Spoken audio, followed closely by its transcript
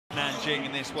staging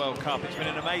in this World Cup. It's been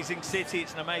an amazing city,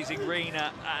 it's an amazing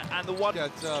arena, and the one...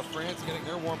 Got France getting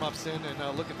their warm-ups in,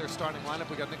 and look at their starting lineup.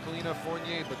 We got Nicolina,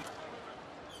 Fournier, but...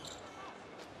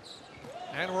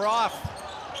 And we're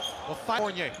off. We'll find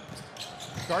Fournier.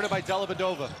 Guarded by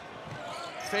Dellavedova.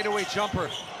 Fadeaway jumper,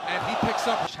 and he picks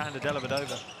up... Hand to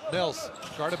Dellavedova. Mills,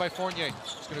 guarded by Fournier.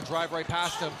 He's going to drive right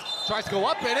past him. Tries to go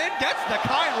up and in, gets the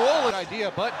kind roll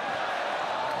idea, but...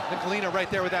 Nicolina right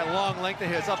there with that long length of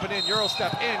his, up and in, Euro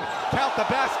step in, count the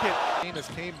basket. Famous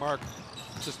came Mark,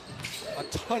 just a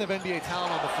ton of NBA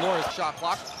talent on the floor. His shot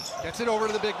clock, gets it over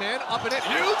to the big man, up and in,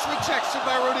 huge rejection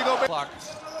by Rudy Gobert. Clock.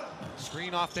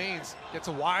 Screen off Baines, gets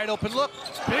a wide open look,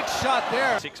 big shot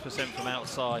there. 6% from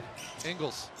outside.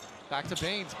 Ingles, back to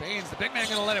Baines, the big man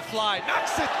gonna let it fly,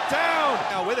 knocks it down!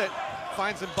 Now with it,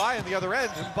 finds Mbaye on the other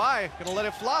end, Mbaye gonna let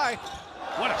it fly.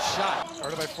 What a shot,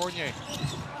 started by Fournier.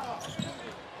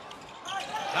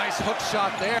 Nice hook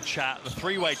shot there. Chat, the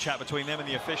three-way chat between them and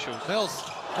the officials. Mills,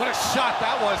 what a shot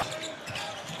that was.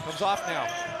 Comes off now,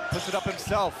 puts it up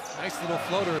himself. Nice little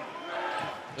floater.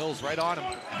 Mills right on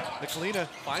him. Nicolina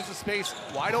finds the space,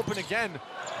 wide open again.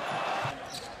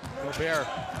 Gobert,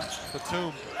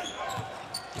 Batum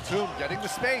getting the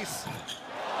space.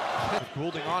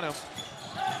 Goulding on him.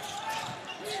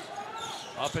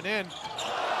 Up and in.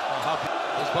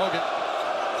 There's Bogut.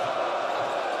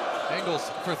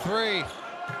 Ingles for three.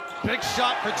 Big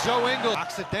shot for Joe Ingles.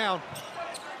 Knocks it down.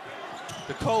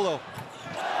 DeColo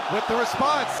with the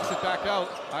response. Knocks it back out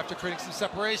after creating some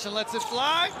separation. Lets it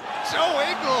fly. Joe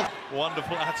Ingles.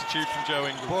 Wonderful attitude from Joe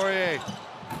Ingles. Poirier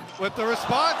with the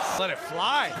response. Let it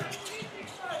fly.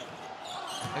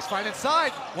 Nice find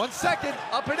inside. 1 second.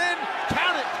 Up and in.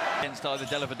 Count it. Against either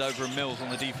Dellavedova and Mills on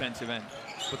the defensive end.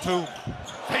 Batum.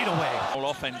 Fade away. All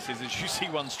offenses as you see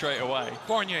one straight away.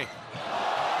 Fournier.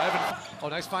 Evan. Oh,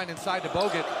 nice find inside to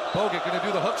Bogut. Bogut gonna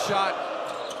do the hook shot.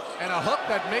 And a hook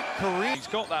that make Kareem. He's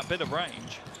got that bit of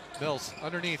range. Mills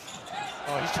underneath.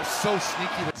 Oh, he's just so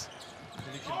sneaky. And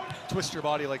you can twist your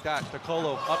body like that.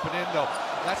 DeColo up and in though.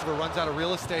 That's where runs out of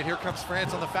real estate. Here comes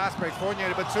France on the fast break. Fournier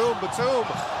to Batum with the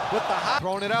hot.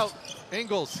 Throwing it out.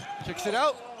 Ingles kicks it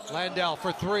out. Landau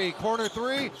for three. Corner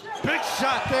three. Big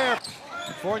shot there.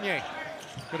 Fournier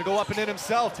gonna go up and in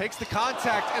himself. Takes the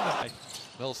contact and the...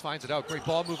 Mills finds it out. Great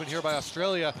ball movement here by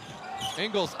Australia.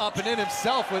 Ingles up and in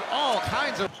himself with all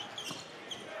kinds of...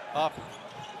 Up.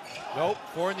 Nope.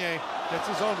 Fournier gets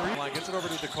his own read. Gets it over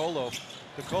to DeColo.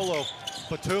 DeColo.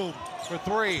 Batum for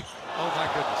three. Oh my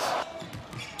goodness.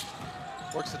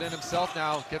 Works it in himself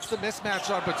now. Gets the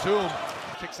mismatch on Batum.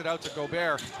 Kicks it out to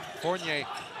Gobert. Fournier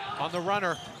on the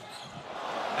runner.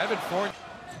 Evan Fournier.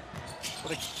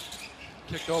 What a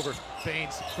kicked over.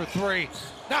 Baines for three.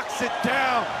 Knocks it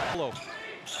down.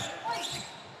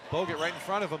 Bogut right in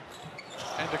front of him.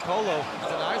 And DeColo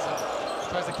denies him.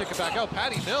 Tries to kick it back out.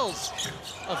 Patty Mills,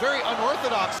 a very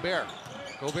unorthodox bear.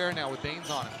 Gobert now with Baines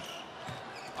on him.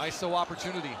 ISO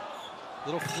opportunity.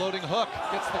 Little floating hook.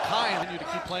 Gets the kind. Continue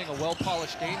to keep playing a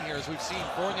well-polished game here as we've seen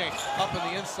Fournier up in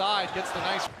the inside. Gets the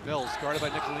nice... Mills guarded by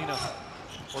Nicolina.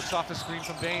 Works off the screen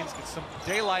from Baines. Gets some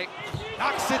daylight.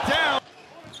 Knocks it down.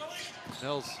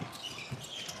 Mills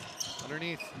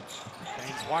underneath.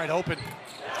 Baines wide open.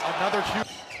 Another huge...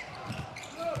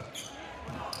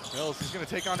 Mills, he's going to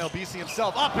take on LBC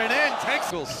himself. Up and in, takes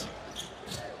Ingles.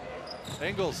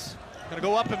 Ingles going to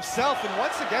go up himself, and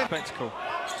once again... Spectacle.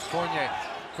 Fournier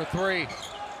for three.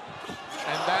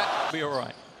 And that... Be all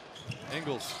right.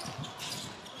 Ingles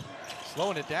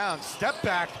slowing it down. Step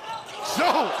back.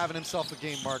 So having himself a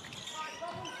game, Mark.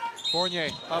 Fournier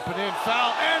up and in,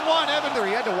 foul, and one. Evan there,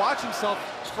 he had to watch himself,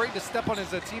 afraid to step on his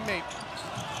teammate.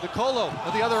 DeColo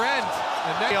at the other end,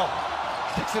 and Nail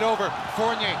kicks it over.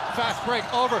 Fournier, fast break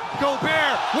over.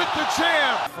 Gobert with the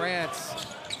jam. France.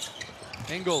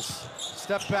 Ingles,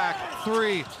 step back,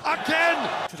 three, again!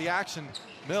 To the action,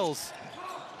 Mills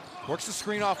works the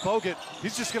screen off Bogut.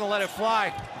 He's just gonna let it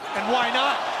fly, and why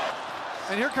not?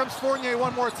 And here comes Fournier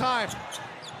one more time.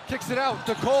 Kicks it out,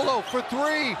 DeColo for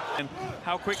three. And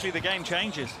how quickly the game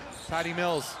changes. Patty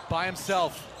Mills by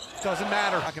himself. Doesn't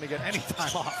matter. Not going to get any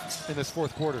time off in this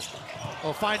fourth quarter.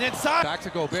 Oh, find inside. Back to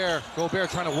Gobert. Gobert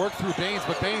trying to work through Baines,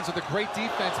 but Baines with a great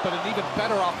defense, but an even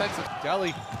better offensive.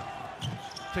 Delly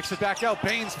kicks it back out.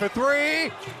 Baines for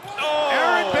three. Oh!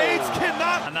 Aaron Baines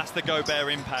cannot. And that's the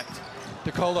Gobert impact.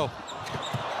 DeColo.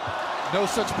 No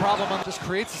such problem. Just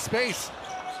creates a space.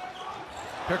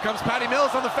 Here comes Patty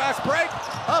Mills on the fast break.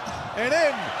 Up and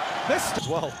in. Missed as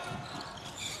well.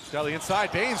 Delly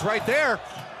inside. Baines right there.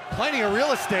 Plenty of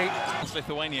real estate. It's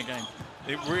Lithuania game.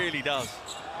 It really does.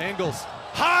 Ingles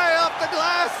high up the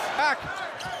glass. Back.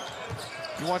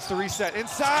 He wants to reset.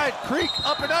 Inside, Creek,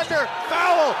 up and under,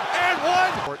 foul,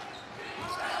 and one!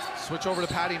 Switch over to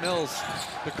Patty Mills.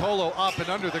 DeColo up and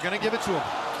under, they're gonna give it to him.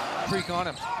 Creek on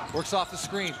him, works off the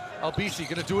screen. Albisi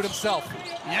gonna do it himself.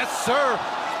 Yes, sir!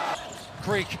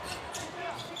 Creek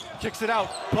kicks it out,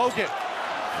 Bogut.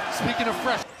 Speaking of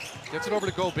fresh, gets it over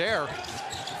to Gobert.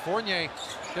 Fournier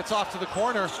gets off to the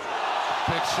corner.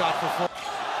 Big shot for Fournier.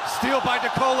 Steal by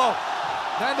DeColo.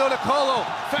 Nando DeColo,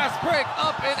 fast break,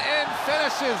 up and in,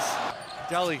 finishes.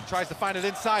 Delhi tries to find it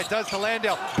inside, does to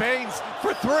Landale. Baines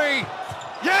for three.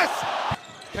 Yes!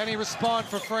 Can he respond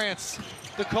for France?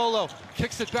 DeColo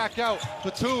kicks it back out.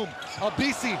 Batum,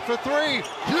 Albisi for three.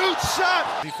 Huge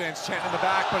shot! Defense chanting in the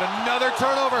back, but another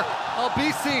turnover.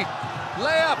 Albisi,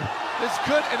 layup is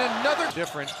good, and another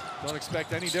different. Don't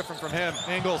expect any different from him.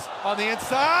 Ingles on the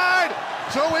inside.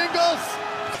 Joe Ingles.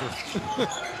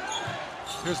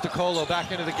 Here's DeColo back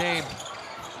into the game.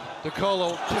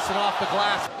 DeColo kissing off the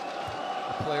glass.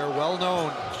 A player well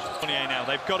known. Fournier now,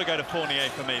 they've got to go to Fournier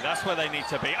for me. That's where they need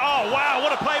to be. Oh, wow,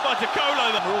 what a play by DeColo.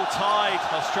 We're all tied.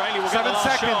 Australia will get the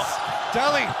last 7 seconds. shot.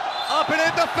 Delhi, up and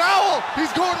in, the foul.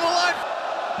 He's going to the line.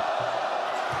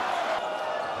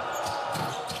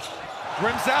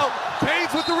 Rims out.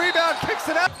 Baines with the rebound, kicks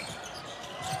it out.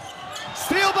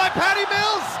 Steal by Patty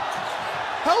Mills.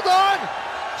 Held on.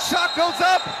 Shot goes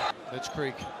up. Mitch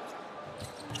Creek.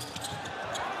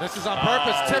 This is on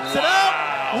purpose, tips it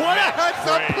out. What a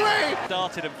heads-up play!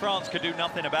 Started and France could do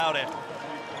nothing about it.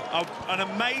 An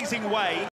amazing way